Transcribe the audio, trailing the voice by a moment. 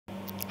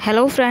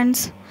Hello friends,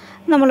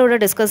 നമ്മളിവിടെ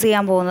discuss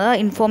ചെയ്യാൻ പോകുന്നത്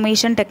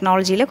ഇൻഫോർമേഷൻ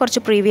ടെക്നോളജിയിലെ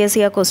കുറച്ച് പ്രീവിയസ്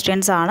ഇയർ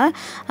ക്വസ്റ്റ്യൻസ് ആണ്.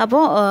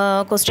 അപ്പോൾ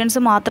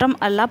ക്വസ്റ്റ്യൻസ് മാത്രം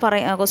അല്ല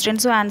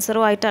ക്വസ്റ്റ്യൻസും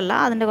ആൻസറും ആയിട്ടല്ല,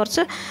 അതിൻ്റെ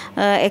കുറച്ച്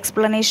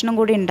എക്സ്പ്ലനേഷനും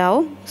കൂടി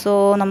ഉണ്ടാവും. സോ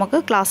നമുക്ക്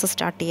ക്ലാസ്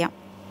സ്റ്റാർട്ട് ചെയ്യാം.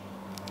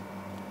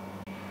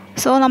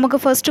 സോ നമുക്ക്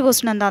ഫസ്റ്റ്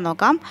ക്വസ്റ്റ്യൻ എന്താണെന്ന്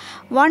നോക്കാം.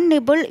 1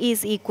 nibble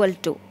is equal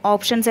to,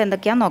 options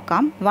എന്തൊക്കെയാണെന്ന്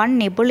നോക്കാം. 1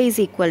 nibble is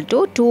equal to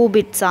 2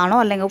 bits ആണോ,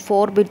 അല്ലെങ്കിൽ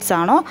 4 ബിറ്റ്സ്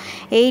ആണോ,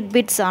 8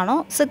 ബിറ്റ്സ് ആണോ,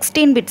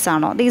 16 ബിറ്റ്സ്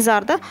ആണോ? These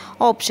are the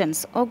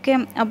options. Okay,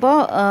 അപ്പോൾ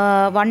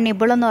 1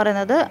 nibble എന്ന്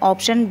പറയുന്നത്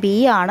ഓപ്ഷൻ ബി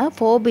ആണ്,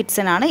 4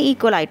 ബിറ്റ്സിനാണ്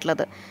ഈക്വൽ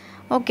ആയിട്ടുള്ളത്.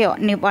 Okay,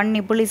 1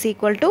 nibble is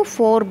equal to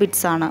 4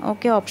 bits ആണ്.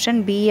 ഓക്കെ, ഓപ്ഷൻ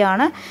ബി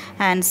ആണ്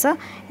ആൻസർ.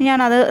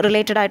 ഞാനത്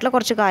റിലേറ്റഡ് ആയിട്ടുള്ള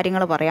കുറച്ച്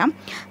കാര്യങ്ങൾ പറയാം.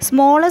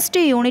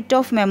 സ്മോളസ്റ്റ് യൂണിറ്റ്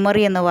ഓഫ്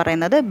മെമ്മറി എന്ന്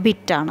പറയുന്നത്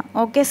ബിറ്റാണ്.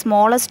 Okay,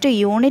 smallest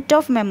unit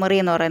of memory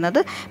എന്ന്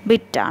പറയുന്നത്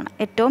ബിറ്റാണ്.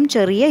 ഏറ്റവും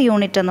ചെറിയ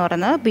യൂണിറ്റ് എന്ന്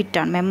പറയുന്നത്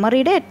ബിറ്റാണ്.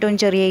 മെമ്മറിയുടെ ഏറ്റവും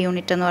ചെറിയ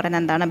യൂണിറ്റ് എന്ന്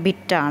പറയുന്നത് എന്താണ്?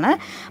 ബിറ്റാണ്.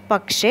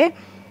 പക്ഷേ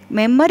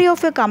memory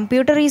of A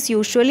computer is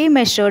usually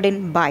measured in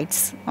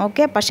bytes.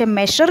 Okay, പക്ഷേ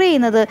മെഷർ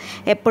ചെയ്യുന്നത്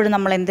എപ്പോഴും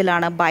നമ്മൾ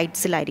എന്തിലാണ്?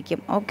 ബൈറ്റ്സിലായിരിക്കും.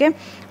 ഓക്കെ,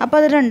 അപ്പോൾ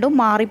അത് രണ്ടും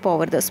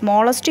മാറിപ്പോവരുത്.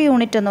 സ്മോളസ്റ്റ്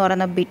യൂണിറ്റ് എന്ന്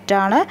പറയുന്നത്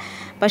ബിറ്റാണ്,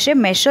 പക്ഷേ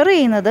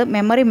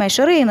മെമ്മറി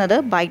മെഷർ ചെയ്യുന്നത്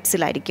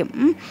ബൈറ്റ്സിലായിരിക്കും.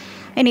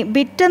 ഇനി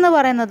ബിറ്റ് എന്ന്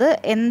പറയുന്നത്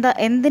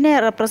എന്തിനെ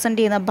റെപ്രസെൻ്റ്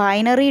ചെയ്യുന്ന?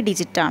 ബൈനറി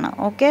ഡിജിറ്റാണ്.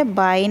 ഓക്കെ,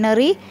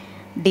 ബൈനറി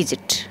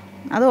ഡിജിറ്റ്,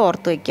 അത്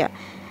ഓർത്ത് വയ്ക്കുക.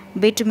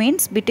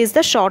 Bit is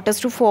the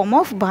shortest form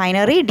of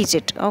binary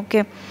digit.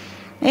 Okay,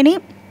 ഇനി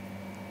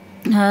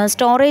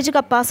storage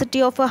capacity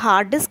of A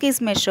hard disk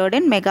is measured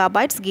in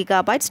megabytes,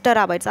 gigabytes,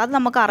 ടെറാബൈറ്റ്സ്. അത്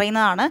നമുക്ക്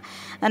അറിയുന്നതാണ്.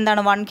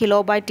 എന്താണ്? 1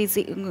 kilobyte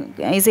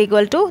is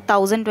equal to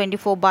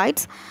 1024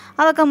 bytes.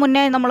 അതൊക്കെ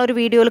മുന്നേ നമ്മളൊരു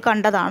വീഡിയോയിൽ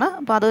കണ്ടതാണ്,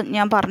 അപ്പോൾ അത്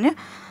ഞാൻ പറഞ്ഞ്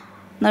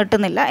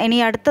നീട്ടുന്നില്ല. ഇനി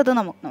അടുത്തത്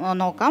നമുക്ക്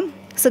നോക്കാം.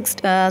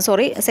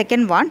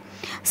 Second one,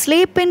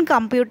 sleep in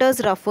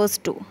computers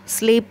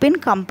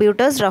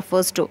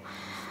refers to.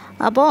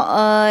 അപ്പോൾ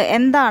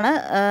എന്താണ്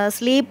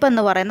സ്ലീപ്പ്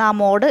എന്ന് പറയുന്ന ആ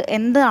മോഡ്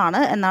എന്താണ്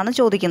എന്നാണ്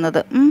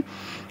ചോദിക്കുന്നത്.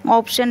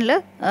 ഓപ്ഷനിൽ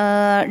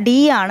ഡി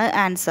ആണ്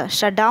answer.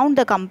 Shut down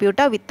the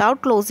computer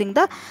without closing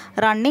the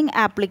running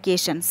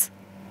applications.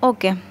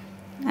 Okay,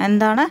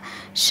 എന്താണ്?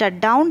 Shut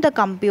down the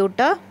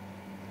computer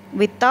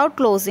without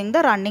closing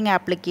the running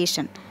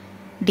application.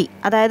 D,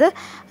 അതായത്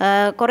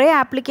കുറേ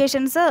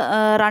ആപ്ലിക്കേഷൻസ്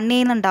റൺ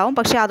ചെയ്യുന്നുണ്ടാവും,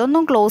 പക്ഷേ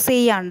അതൊന്നും ക്ലോസ്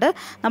ചെയ്യാണ്ട്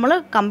നമ്മൾ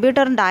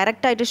കമ്പ്യൂട്ടറിന്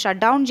ഡയറക്റ്റായിട്ട്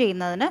ഷട്ട് ഡൗൺ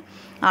ചെയ്യുന്നതിന്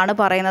ആണ്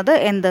പറയുന്നത്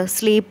എന്ത്?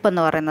 സ്ലീപ്പ്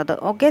എന്ന് പറയുന്നത്.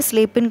 Okay,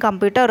 sleep in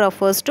computer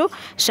refers to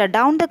shut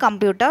down the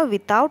computer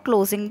without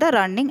closing the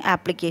running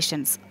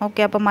applications.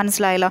 Okay, അപ്പം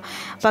മനസ്സിലായല്ലോ.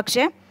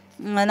 പക്ഷേ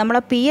നമ്മൾ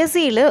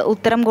PSCയിൽ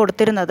ഉത്തരം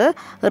കൊടുത്തിരുന്നത്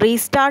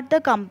restart the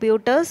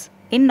computers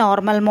in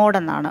normal mode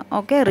എന്നാണ്.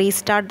 Okay,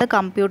 restart the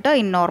computer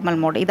in normal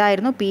mode,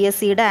 ഇതായിരുന്നു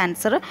PSCയുടെ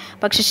ആൻസർ.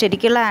 പക്ഷേ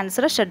ശരിക്കുള്ള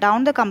answer shut down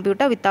the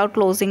computer without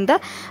closing the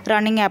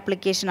running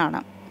application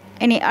ആണ്.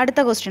 ഇനി അടുത്ത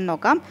ക്വസ്റ്റ്യൻ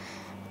നോക്കാം.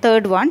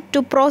 Third one, to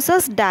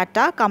process data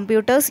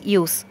computers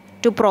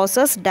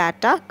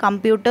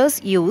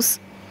use.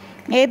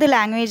 ഏത്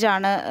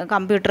ലാംഗ്വേജാണ്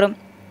കമ്പ്യൂട്ടർ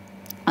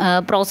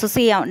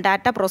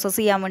ഡാറ്റ പ്രോസസ്സ്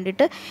ചെയ്യാൻ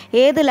വേണ്ടിയിട്ട്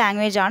ഏത്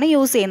ലാംഗ്വേജാണ്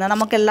യൂസ് ചെയ്യുന്നത്?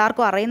 നമുക്ക്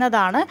എല്ലാവർക്കും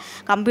അറിയുന്നതാണ്.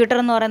 കമ്പ്യൂട്ടർ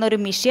എന്ന് പറയുന്ന ഒരു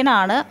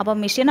മെഷീനാണ്. അപ്പോൾ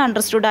മെഷീൻ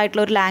അണ്ടർസ്റ്റുഡ്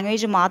ആയിട്ടുള്ള ഒരു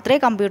ലാംഗ്വേജ് മാത്രമേ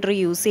കമ്പ്യൂട്ടർ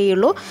യൂസ്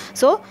ചെയ്യുള്ളൂ.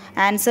 So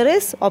answer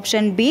is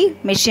option B,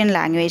 machine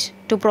language.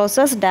 To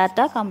process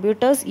data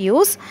computers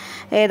use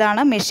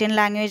ഏതാണ്? മെഷീൻ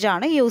ലാംഗ്വേജ്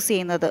ആണ് യൂസ്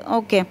ചെയ്യുന്നത്.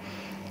 ഓക്കെ,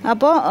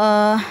 അപ്പോൾ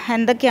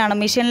എന്തൊക്കെയാണ്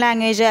മെഷീൻ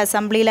ലാംഗ്വേജ്,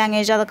 അസംബ്ലി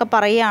ലാംഗ്വേജ്, അതൊക്കെ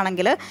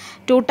പറയുകയാണെങ്കിൽ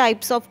ടു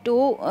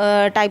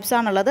ടൈപ്സ്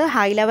ആണുള്ളത്.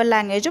 High level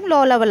ലാംഗ്വേജും low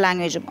level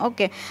ലാംഗ്വേജും.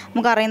 Okay,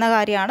 നമുക്കറിയുന്ന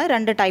കാര്യമാണ്.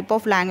 2 ടൈപ്പ്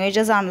ഓഫ്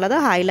ലാംഗ്വേജസ് ആണുള്ളത്,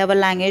 ഹൈ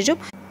ലെവൽ ലാംഗ്വേജും.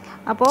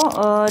 അപ്പോൾ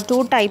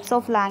 2 ടൈപ്സ്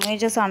ഓഫ്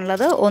ലാംഗ്വേജസ്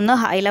ആണുള്ളത്. ഒന്ന്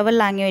ഹൈ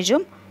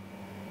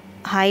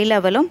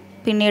ലെവലും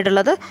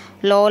പിന്നീടുള്ളത്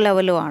law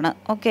ലെവലുമാണ്.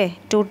 Okay,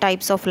 2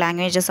 types of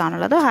languages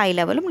ആണുള്ളത്, ഹൈ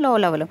ലെവലും ലോ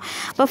ലെവലും.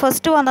 അപ്പോൾ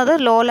ഫസ്റ്റ് വന്നത്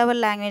ലോ ലെവൽ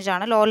ലാംഗ്വേജ്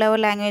ആണ്. ലോ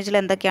ലെവൽ ലാംഗ്വേജിൽ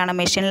എന്തൊക്കെയാണ്?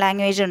 മെഷീൻ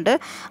ലാംഗ്വേജ് ഉണ്ട്,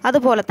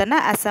 അതുപോലെ തന്നെ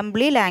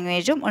അസംബ്ലി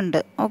ലാംഗ്വേജും ഉണ്ട്.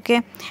 ഓക്കെ,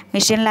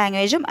 മെഷീൻ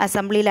ലാംഗ്വേജും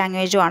അസംബ്ലി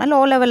ലാംഗ്വേജും ആണ്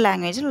ലോ ലെവൽ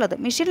ലാംഗ്വേജിൽ ഉള്ളത്.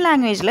 മെഷീൻ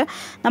ലാംഗ്വേജിൽ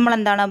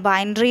നമ്മളെന്താണ്?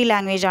 ബൈനറി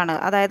ലാംഗ്വേജ് ആണ്.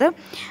 അതായത്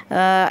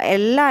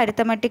എല്ലാ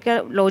അരിത്തമെറ്റിക്കൽ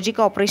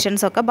ലോജിക്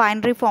ഓപ്പറേഷൻസൊക്കെ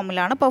ബൈനറി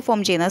ഫോമിലാണ്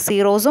പെർഫോം ചെയ്യുന്നത്.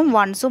 0സും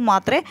 1സും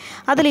മാത്രമേ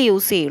അതിൽ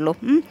യൂസ് ചെയ്യുള്ളൂ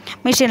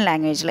മെഷീൻ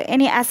ലാംഗ്വേജിൽ.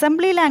 ഇനി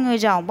അസംബ്ലി ലാംഗ്വേജ്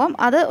ആകുമ്പം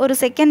അത് ഒരു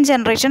second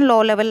generation low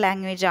level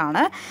language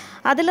ആണ്.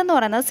 അതിലെന്ന്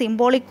പറയുന്നത്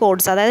സിംബോളിക്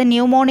കോഡ്സ്, അതായത്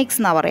ന്യൂമോണിക്സ്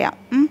എന്നാ പറയാം.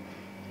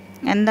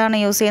 എന്താണ്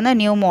യൂസ് ചെയ്യുന്നത്?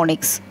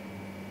 ന്യൂമോണിക്സ്.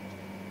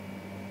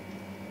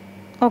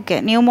 ഓക്കെ,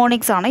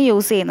 ന്യൂമോണിക്സ് ആണ്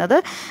യൂസ് ചെയ്യുന്നത്.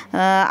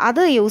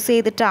 അത് യൂസ്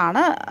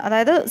ചെയ്തിട്ടാണ്,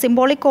 അതായത്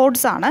സിംബോളിക്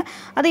കോഡ്സ് ആണ്,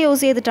 അത്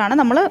യൂസ് ചെയ്തിട്ടാണ്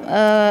നമ്മൾ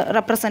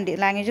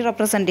ലാംഗ്വേജ്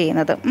റെപ്രസെൻറ്റ്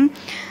ചെയ്യുന്നത്.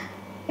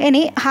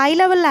 ഇനി ഹൈ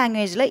ലെവൽ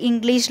ലാംഗ്വേജിൽ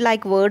ഇംഗ്ലീഷ്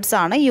ലൈക്ക് വേർഡ്സ്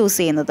ആണ് യൂസ്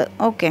ചെയ്യുന്നത്.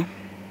 ഓക്കെ,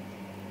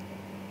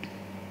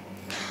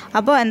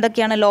 അപ്പോൾ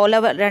എന്തൊക്കെയാണ്? ലോ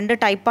ലെവൽ 2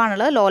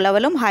 ടൈപ്പാണുള്ളത്, ലോ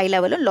ലെവലും ഹൈ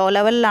ലെവലും. ലോ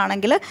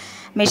ലെവലിലാണെങ്കിൽ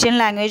മെഷീൻ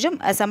ലാംഗ്വേജും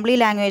അസംബ്ലി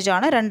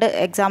ലാംഗ്വേജുമാണ് 2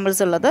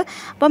 എക്സാമ്പിൾസ് ഉള്ളത്.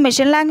 അപ്പോൾ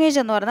മെഷീൻ ലാംഗ്വേജ്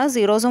എന്ന് പറയുന്നത്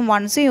 0സും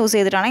 1സും use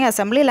ചെയ്തിട്ടാണെങ്കിൽ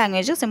assembly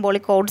language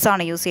symbolic codes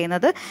ആണ് യൂസ്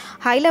ചെയ്യുന്നത്.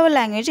 High level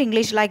language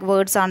English like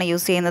words ആണ്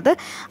യൂസ് ചെയ്യുന്നത്.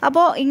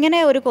 അപ്പോൾ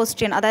ഇങ്ങനെ ഒരു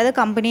ക്വസ്റ്റ്യൻ, അതായത്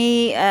കമ്പനി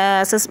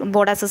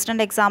ബോർഡ്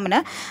അസിസ്റ്റൻ്റ്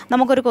എക്സാമിന്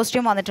നമുക്കൊരു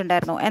ക്വസ്റ്റ്യൻ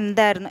വന്നിട്ടുണ്ടായിരുന്നു.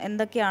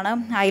 എന്തൊക്കെയാണ്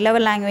ഹൈ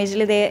ലെവൽ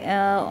ലാംഗ്വേജിൽ? ഇതേ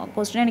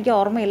ക്വസ്റ്റ്യൻ എനിക്ക്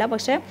ഓർമ്മയില്ല,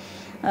 പക്ഷേ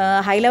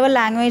ഹൈ ലെവൽ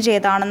ലാംഗ്വേജ്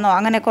ഏതാണെന്നോ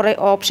അങ്ങനെ കുറേ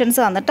ഓപ്ഷൻസ്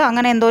തന്നിട്ട്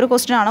അങ്ങനെ എന്തോ ഒരു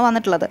ക്വസ്റ്റ്യൻ ആണ്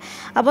വന്നിട്ടുള്ളത്.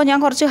 അപ്പോൾ ഞാൻ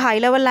കുറച്ച് ഹൈ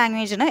ലെവൽ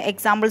ലാംഗ്വേജിന്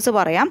എക്സാമ്പിൾസ്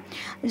പറയാം.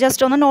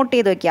 ജസ്റ്റ് ഒന്ന് നോട്ട്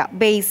ചെയ്ത് വയ്ക്കുക.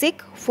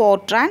 Basic,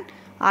 Fortran,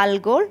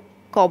 ആൽഗോൾ,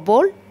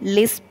 COBOL,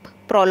 Lisp,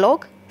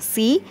 prologue,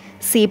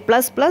 C++,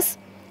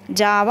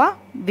 Java,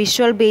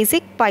 visual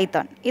basic,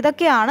 Python.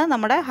 ഇതൊക്കെയാണ്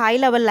നമ്മുടെ ഹൈ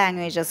ലെവൽ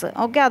ലാംഗ്വേജസ്.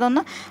 ഓക്കെ,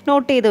 അതൊന്ന്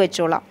നോട്ട് ചെയ്ത്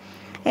വെച്ചോളാം.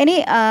 ഇനി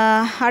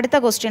അടുത്ത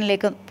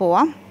ക്വസ്റ്റ്യനിലേക്ക്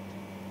പോവാം.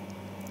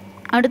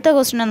 അടുത്ത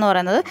ക്വസ്റ്റ്യൻ എന്ന്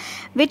പറയുന്നത്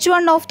which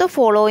one of the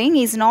following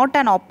is not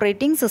an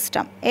operating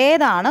system?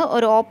 ഏതാണ്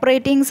ഒരു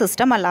ഓപ്പറേറ്റിംഗ്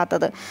സിസ്റ്റം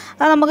അല്ലാത്തത്?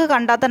 അത് നമുക്ക്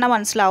കണ്ടാൽ തന്നെ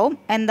മനസ്സിലാവും.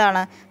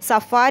 എന്താണ്?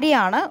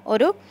 സഫാരിയാണ്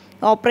ഒരു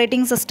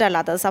ഓപ്പറേറ്റിംഗ് സിസ്റ്റം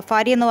അല്ലാത്തത്.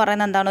 സഫാരി എന്ന്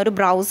പറയുന്നത് എന്താണ്? ഒരു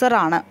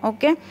ബ്രൗസറാണ്.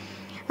 ഓക്കെ,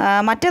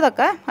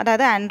 മറ്റേതൊക്കെ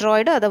അതായത്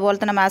ആൻഡ്രോയിഡ്, അതുപോലെ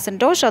തന്നെ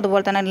മാസിൻടോഷ്,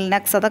 അതുപോലെ തന്നെ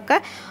ലിനക്സ്, അതൊക്കെ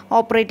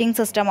ഓപ്പറേറ്റിംഗ്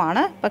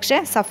സിസ്റ്റമാണ്. പക്ഷേ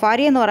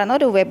സഫാരി എന്ന് പറയുന്നത്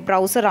ഒരു വെബ്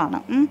ബ്രൗസറാണ്.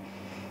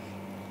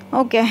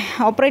 ഓക്കെ,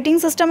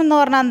 ഓപ്പറേറ്റിംഗ് സിസ്റ്റം എന്ന്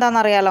പറഞ്ഞാൽ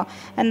എന്താണെന്നറിയാലോ?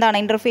 എന്താണ്?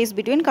 Interface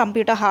between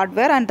computer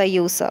hardware and the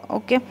user.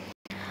 Okay,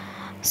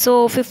 so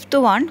fifth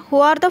one, who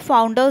are the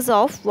founders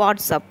of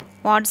WhatsApp?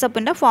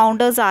 വാട്സപ്പിൻ്റെ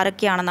founders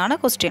ആരൊക്കെയാണെന്നാണ്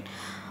question.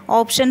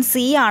 Option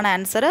C ആണ്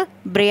answer,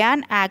 Brian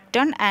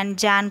Acton and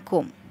Jan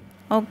Koum.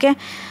 Okay,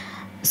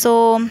 so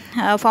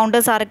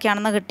founders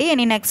ആരൊക്കെയാണെന്ന് കിട്ടി.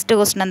 ഇനി next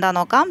question എന്താ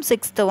നോക്കാം.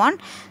 Sixth one,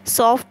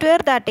 software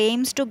that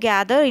aims to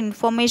gather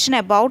information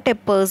about A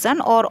person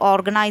or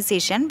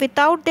organisation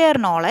without there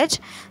knowledge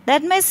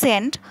that may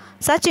send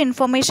such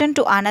information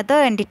to another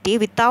entity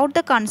without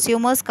the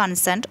consumer's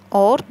consent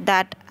or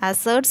that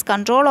asserts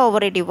control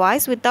over a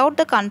device without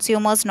the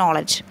consumer's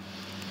knowledge.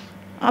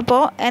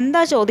 അപ്പോൾ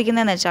എന്താ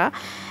ചോദിക്കുന്നതെന്ന് വെച്ചാൽ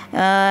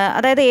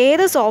അതായത്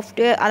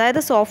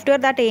software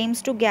that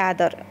aims to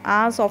gather, ആ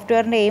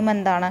സോഫ്റ്റ്വെയറിൻ്റെ aim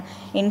എന്താണ്?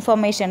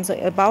 Informations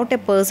about A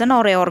person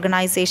or A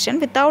organisation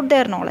without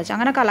there knowledge,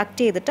 അങ്ങനെ collect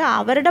ചെയ്തിട്ട്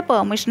അവരുടെ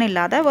permission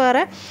ഇല്ലാതെ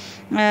വേറെ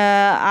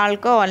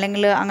ആൾക്കോ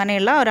അല്ലെങ്കിൽ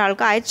അങ്ങനെയുള്ള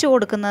ഒരാൾക്ക് അയച്ചു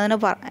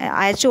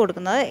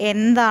കൊടുക്കുന്നത്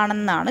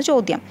എന്താണെന്നാണ്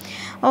ചോദ്യം.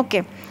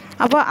 ഓക്കെ,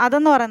 അപ്പോൾ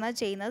അതെന്ന് പറയുന്നത്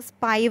ചെയ്യുന്നത്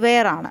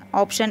സ്പൈവെയർ ആണ്.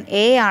 ഓപ്ഷൻ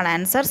എ ആണ്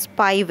ആൻസർ,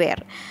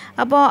 സ്പൈവെയർ.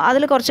 അപ്പോൾ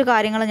അതിൽ കുറച്ച്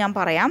കാര്യങ്ങൾ ഞാൻ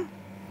പറയാം.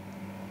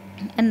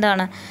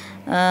 എന്താണ്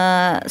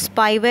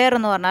സ്പൈവെയർ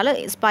എന്ന് പറഞ്ഞാൽ?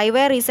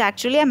 Spyware is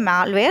actually A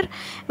malware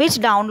which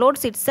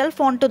downloads it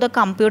self on to the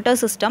computer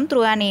system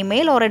through an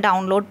email or A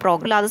download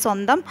programme. അത്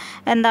സ്വന്തം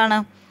എന്താണ്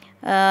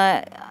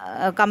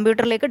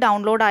കമ്പ്യൂട്ടറിലേക്ക്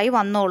ഡൗൺലോഡായി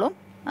വന്നോളും.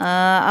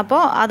 അപ്പോൾ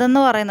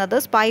അതെന്ന് പറയുന്നത്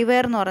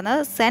സ്പൈവെയർ എന്ന് പറയുന്നത്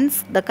sense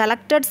the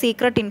collected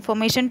secret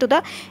information to the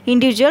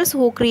individuals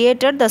who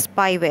created the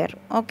spyware.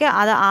 Okay,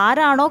 അത്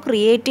ആരാണോ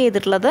ക്രിയേറ്റ്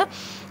ചെയ്തിട്ടുള്ളത്,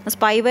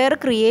 സ്പൈവെയർ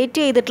ക്രിയേറ്റ്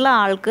ചെയ്തിട്ടുള്ള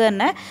ആൾക്ക്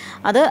തന്നെ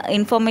അത്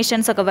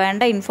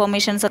വേണ്ട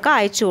ഇൻഫർമേഷൻസൊക്കെ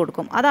അയച്ചു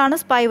കൊടുക്കും. അതാണ്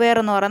സ്പൈവെയർ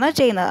എന്ന് പറയുന്നത്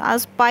ചെയ്യുന്നത്. ആ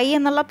സ്പൈ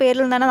എന്നുള്ള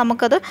പേരിൽ തന്നെ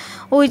നമുക്കത്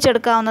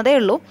ഊഹിച്ചെടുക്കാവുന്നതേ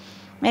ഉള്ളൂ.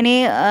 ഇനി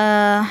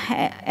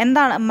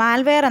എന്താണ്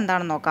മാൽവെയർ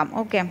എന്താണെന്ന് നോക്കാം.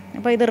 ഓക്കെ,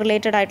 അപ്പോൾ ഇത്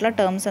റിലേറ്റഡ് ആയിട്ടുള്ള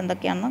ടേംസ്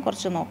എന്തൊക്കെയാണെന്ന്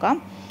കുറച്ച് നോക്കാം.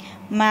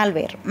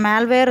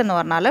 മാൽവെയർ എന്ന്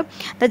പറഞ്ഞാൽ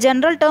the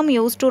general term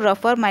use to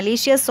refer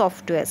malicious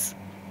softwares.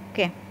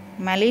 Okay,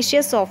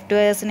 malicious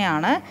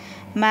സോഫ്റ്റ്വെയർസിനെയാണ്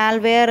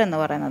malware എന്ന്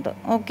പറയുന്നത്.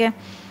 ഓക്കെ,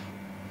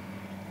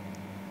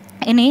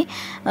 ഇനി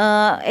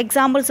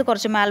എക്സാമ്പിൾസ്,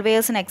 കുറച്ച്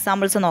മാൽവെയർസിന്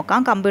എക്സാമ്പിൾസ് നോക്കാം.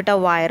 Computer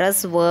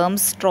virus,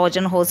 worms,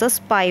 Trojan horses,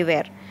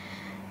 spyware.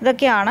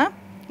 ഇതൊക്കെയാണ്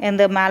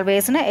എന്ത്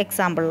മാൽവെയർസിന്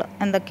എക്സാമ്പിൾ.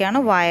 എന്തൊക്കെയാണ്?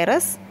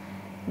 വൈറസ്,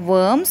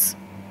 വേംസ്,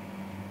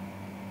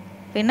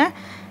 പിന്നെ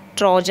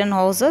ട്രോജൻ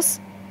ഹോഴ്സസ്,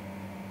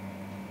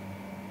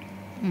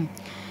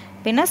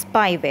 പിന്നെ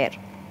spyware.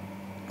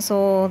 So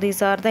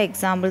these are the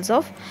examples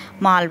of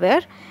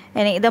malware.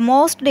 ഇനി the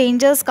most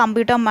dangerous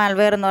computer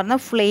malware എന്ന്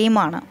പറയുന്നത് ഫ്ലെയിം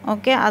ആണ്.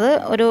 ഓക്കെ, അത്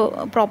ഒരു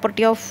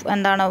പ്രോപ്പർട്ടി ഓഫ്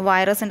എന്താണ്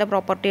വൈറസിൻ്റെ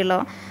പ്രോപ്പർട്ടി ഉള്ള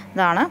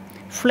ഇതാണ്.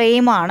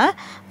 ഫ്ലെയിം ആണ്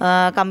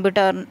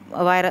കമ്പ്യൂട്ടർ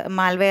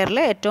മാൽവെയറിൽ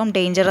ഏറ്റവും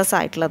ഡേഞ്ചറസ്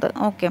ആയിട്ടുള്ളത്.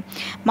 Okay,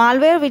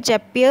 malware which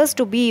appears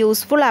to be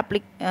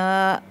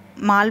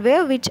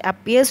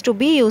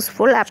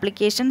useful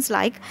applications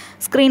like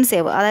screen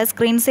saver, അതായത്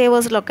സ്ക്രീൻ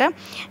സേവേഴ്സിലൊക്കെ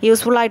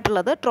യൂസ്ഫുൾ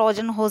ആയിട്ടുള്ളത്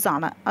ട്രോജൻ ഹോഴ്സ്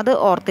ആണ്. അത്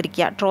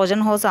ഓർത്തിരിക്കുക, ട്രോജൻ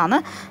ഹോഴ്സ് ആണ്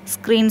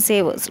സ്ക്രീൻ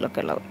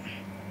സേവേഴ്സിലൊക്കെ ഉള്ളത്.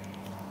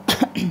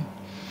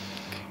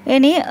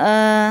 ഇനി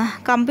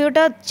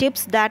computer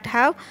chips that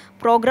have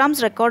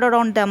programmes recorded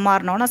on them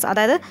are known as,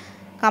 അതായത്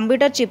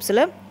കമ്പ്യൂട്ടർ ചിപ്സിൽ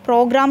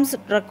പ്രോഗ്രാംസ്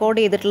റെക്കോർഡ്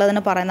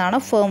ചെയ്തിട്ടുള്ളതിന് പറയുന്നതാണ്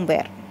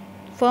ഫേംവെയർ.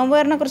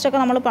 ഫേംവെയറിനെ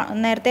കുറിച്ചൊക്കെ നമ്മൾ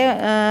നേരത്തെ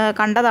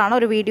കണ്ടതാണ്,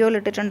 ഒരു വീഡിയോയിൽ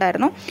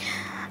ഇട്ടിട്ടുണ്ടായിരുന്നു.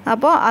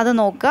 അപ്പോൾ അത്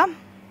നോക്കാം.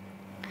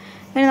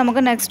 ഇനി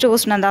നമുക്ക് നെക്സ്റ്റ്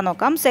ക്വസ്റ്റ്യൻ എന്താ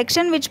നോക്കാം.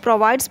 Section which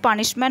provides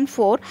punishment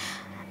four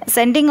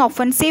sending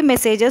offensive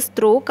messages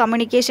through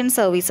communication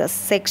services.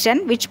 Section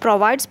which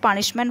provides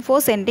punishment four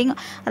sending,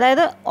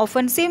 അതായത്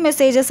ഒഫൻസീവ്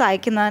മെസ്സേജസ്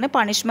അയക്കുന്നതിന്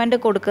പണിഷ്മെൻറ്റ്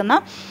കൊടുക്കുന്ന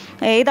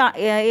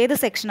ഏത്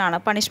സെക്ഷനാണ്,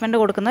 പണിഷ്മെൻറ്റ്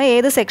കൊടുക്കുന്നത്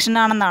ഏത്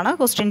സെക്ഷനാണെന്നാണ്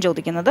ക്വസ്റ്റ്യൻ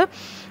ചോദിക്കുന്നത്.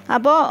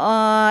 അപ്പോൾ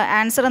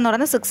ആൻസർ എന്ന്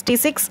പറയുന്നത്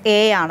 66A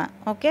ആണ്.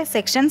 ഓക്കെ,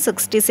 സെക്ഷൻ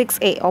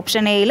 66A,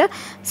 ഓപ്ഷൻ എയിൽ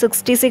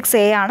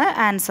 66A ആണ്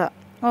ആൻസർ.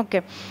 ഓക്കെ,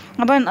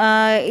 അപ്പം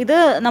ഇത്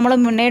നമ്മൾ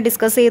മുന്നേ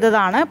ഡിസ്കസ്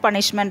ചെയ്തതാണ്.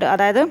 പണിഷ്മെൻറ്റ്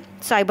അതായത്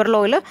സൈബർ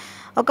ലോയിൽ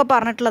ഒക്കെ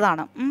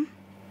പറഞ്ഞിട്ടുള്ളതാണ്.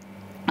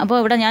 അപ്പോൾ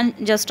ഇവിടെ ഞാൻ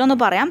ജസ്റ്റ് ഒന്ന്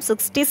പറയാം.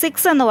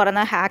 66 എന്ന്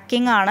പറയുന്നത്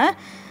ഹാക്കിംഗ് ആണ്.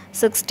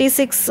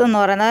 66 എന്ന്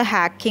പറയുന്നത്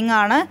ഹാക്കിംഗ്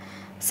ആണ്.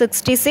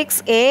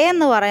 66A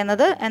എന്ന്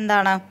പറയുന്നത്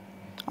എന്താണ്?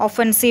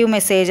 ഒഫൻസീവ്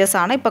മെസ്സേജസ്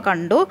ആണ്, ഇപ്പോൾ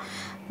കണ്ടു.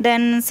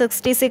 ദെൻ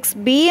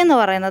 66B എന്ന്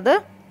പറയുന്നത്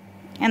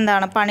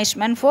എന്താണ്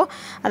പണിഷ്മെൻറ്റ് ഫോർ,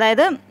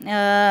 അതായത്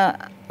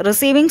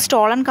receiving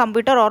stolen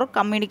computer or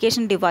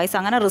communication device,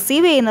 അങ്ങനെ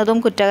റിസീവ് ചെയ്യുന്നതും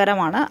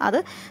കുറ്റകരമാണ്. അത്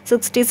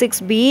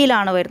 66B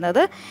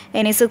വരുന്നത്.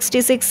 ഇനി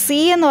 66C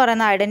എന്ന്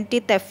പറയുന്ന ഐഡൻറ്റിറ്റി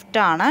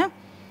തെഫ്റ്റാണ്.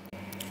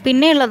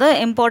 പിന്നെയുള്ളത്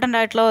ഇമ്പോർട്ടൻ്റ്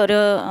ആയിട്ടുള്ള ഒരു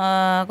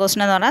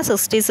ക്വസ്റ്റൻ എന്ന് പറഞ്ഞാൽ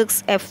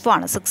 66F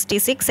ആണ്.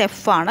 66F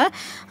ആണ്.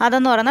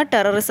 അതെന്ന് പറയുന്നത്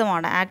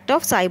ടെററിസമാണ്, ആക്ട്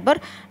ഓഫ് സൈബർ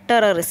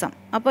ടെററിസം.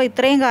 അപ്പോൾ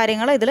ഇത്രയും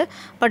കാര്യങ്ങൾ ഇതിൽ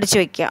പഠിച്ചു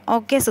വയ്ക്കുക.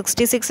 ഓക്കെ,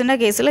 66ൻ്റെ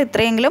കേസിൽ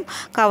ഇത്രയെങ്കിലും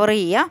കവർ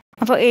ചെയ്യുക.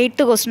 അപ്പോൾ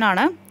 8th ക്വസ്റ്റൻ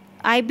ആണ്.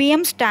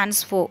 IBM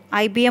സ്റ്റാൻഡ്സ് ഫോർ,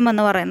 IBM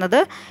എന്ന് പറയുന്നത്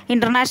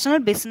ഇൻ്റർനാഷണൽ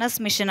ബിസിനസ്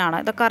മിഷനാണ്.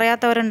 ഇതൊക്കെ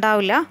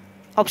അറിയാത്തവരുണ്ടാവില്ല.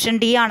 ഓപ്ഷൻ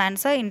ഡി ആണ്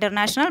ആൻസർ,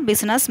 ഇൻ്റർനാഷണൽ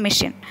ബിസിനസ്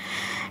മിഷൻ.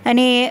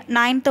 ഇനി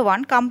 9th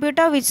one,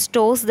 computer which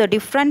stores the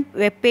different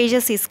web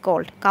pages is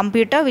called.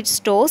 Computer which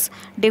stores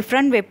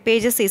different web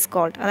pages is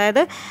called.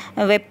 അതായത്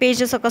web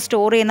pages ഒക്കെ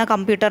store ചെയ്യുന്ന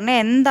കമ്പ്യൂട്ടറിനെ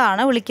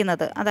എന്താണ്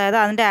വിളിക്കുന്നത്? അതായത്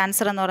അതിൻ്റെ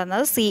ആൻസർ എന്ന്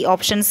പറയുന്നത്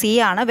ഓപ്ഷൻ സി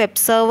ആണ്,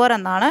 വെബ് സെർവർ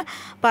എന്നാണ്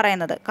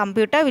പറയുന്നത്.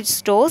 Computer which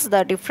stores the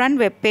different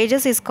web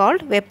pages is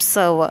called web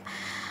server.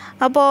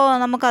 അപ്പോൾ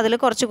നമുക്കതിൽ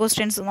കുറച്ച്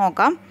ക്വസ്റ്റ്യൻസ്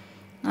നോക്കാം.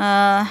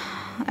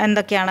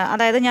 എന്തൊക്കെയാണ്?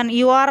 അതായത് ഞാൻ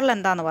URL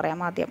എന്താണെന്ന് പറയാം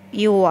ആദ്യം.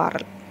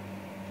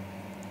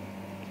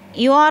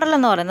 URL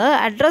എന്ന് പറയുന്നത്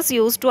address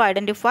use to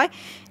identify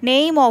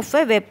name of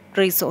A web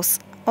resource.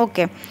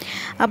 Okay,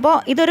 അപ്പോൾ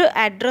ഇതൊരു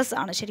അഡ്രസ്സ്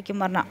ആണ്. ശരിക്കും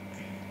പറഞ്ഞാൽ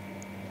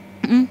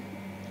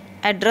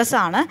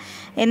അഡ്രസ്സാണ്.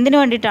 എന്തിനു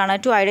വേണ്ടിയിട്ടാണ്?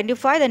 To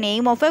identify the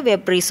name of A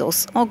web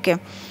resource. Okay,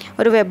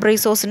 ഒരു വെബ്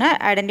റിസോഴ്സിനെ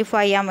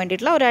ഐഡൻറ്റിഫൈ ചെയ്യാൻ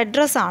വേണ്ടിയിട്ടുള്ള ഒരു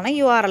അഡ്രസ്സാണ്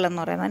URL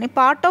എന്ന് പറയുന്നത്. ഇനി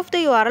part of the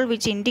URL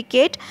which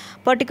indicate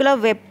particular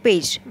web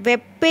page.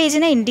 Web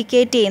പേജിനെ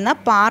indicate ചെയ്യുന്ന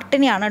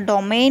പാർട്ടിനെയാണ്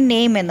ഡൊമെയിൻ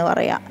നെയിം എന്ന്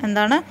പറയുക.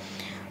 എന്താണ്?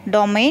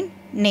 Domain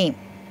name.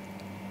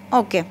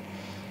 Okay,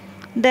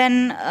 then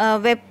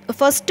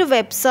first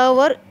web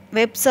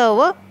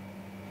server.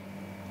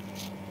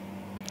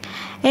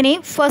 ഇനി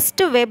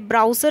first web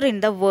browser in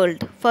the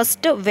world.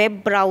 First web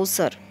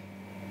browser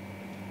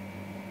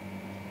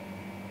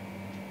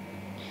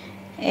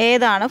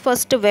ഏതാണ്?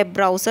 First web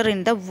browser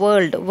in the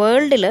world.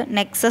 വേൾഡിൽ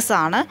Nexus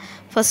ആണ്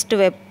first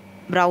web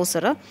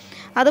browser.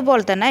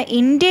 അതുപോലെ തന്നെ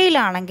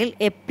ഇന്ത്യയിലാണെങ്കിൽ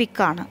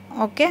എപ്പിക്കാണ്.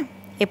 ഓക്കെ,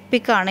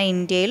 എപ്പിക്കാണ്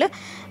ഇന്ത്യയിൽ.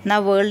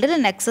 എന്നാൽ വേൾഡിൽ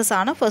നെക്സസ്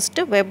ആണ്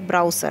ഫസ്റ്റ് വെബ്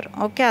ബ്രൗസർ.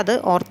 ഓക്കെ, അത്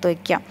ഓർത്ത്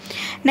വയ്ക്കാം.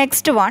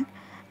 Next one,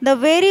 the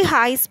very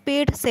high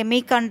speed semi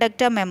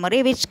conductor memory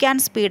which can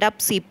speed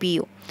up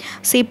CPU.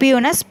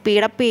 CPUവിനെ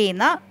speed up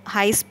ചെയ്യുന്ന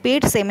high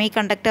speed semi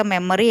conductor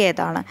memory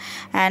ഏതാണ്?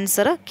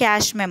 Answer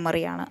cash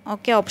മെമ്മറിയാണ്.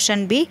 Okay, option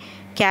B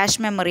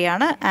cash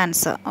മെമ്മറിയാണ്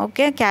answer.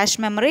 Okay, cache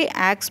memory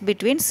acts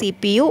between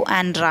CPU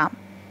and RAM.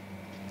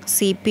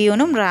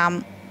 CPU-നും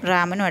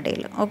റാമിനും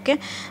ഇടയിൽ. Okay,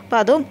 അപ്പോൾ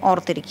അതും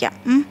ഓർത്തിരിക്കാം.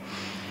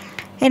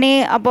 ഇനി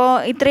അപ്പോൾ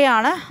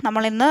ഇത്രയാണ്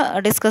നമ്മളിന്ന്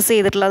discuss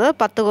ചെയ്തിട്ടുള്ളത്.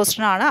 10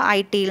 ക്വസ്റ്റ്യനാണ്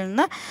IT-യിൽ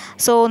നിന്ന്.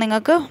 സോ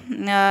നിങ്ങൾക്ക്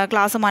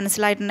ക്ലാസ്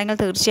മനസ്സിലായിട്ടുണ്ടെങ്കിൽ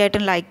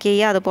തീർച്ചയായിട്ടും ലൈക്ക്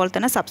ചെയ്യുക. അതുപോലെ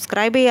തന്നെ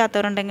സബ്സ്ക്രൈബ്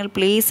ചെയ്യാത്തവരുണ്ടെങ്കിൽ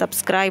പ്ലീസ്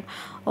സബ്സ്ക്രൈബ്.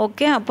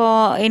 ഓക്കെ, അപ്പോൾ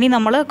ഇനി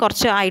നമ്മൾ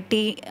കുറച്ച്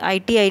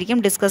IT ആയിരിക്കും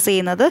ഡിസ്കസ്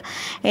ചെയ്യുന്നത്.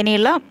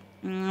 ഇനിയുള്ള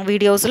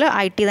വീഡിയോസിൽ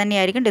IT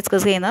തന്നെയായിരിക്കും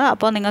ഡിസ്കസ് ചെയ്യുന്നത്.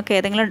 അപ്പോൾ നിങ്ങൾക്ക്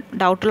ഏതെങ്കിലും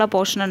ഡൗട്ടുള്ള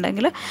പോർഷൻ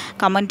ഉണ്ടെങ്കിൽ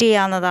കമൻറ്റ്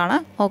ചെയ്യാവുന്നതാണ്.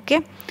 Okay,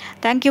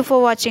 thank you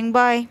for watching.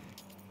 By.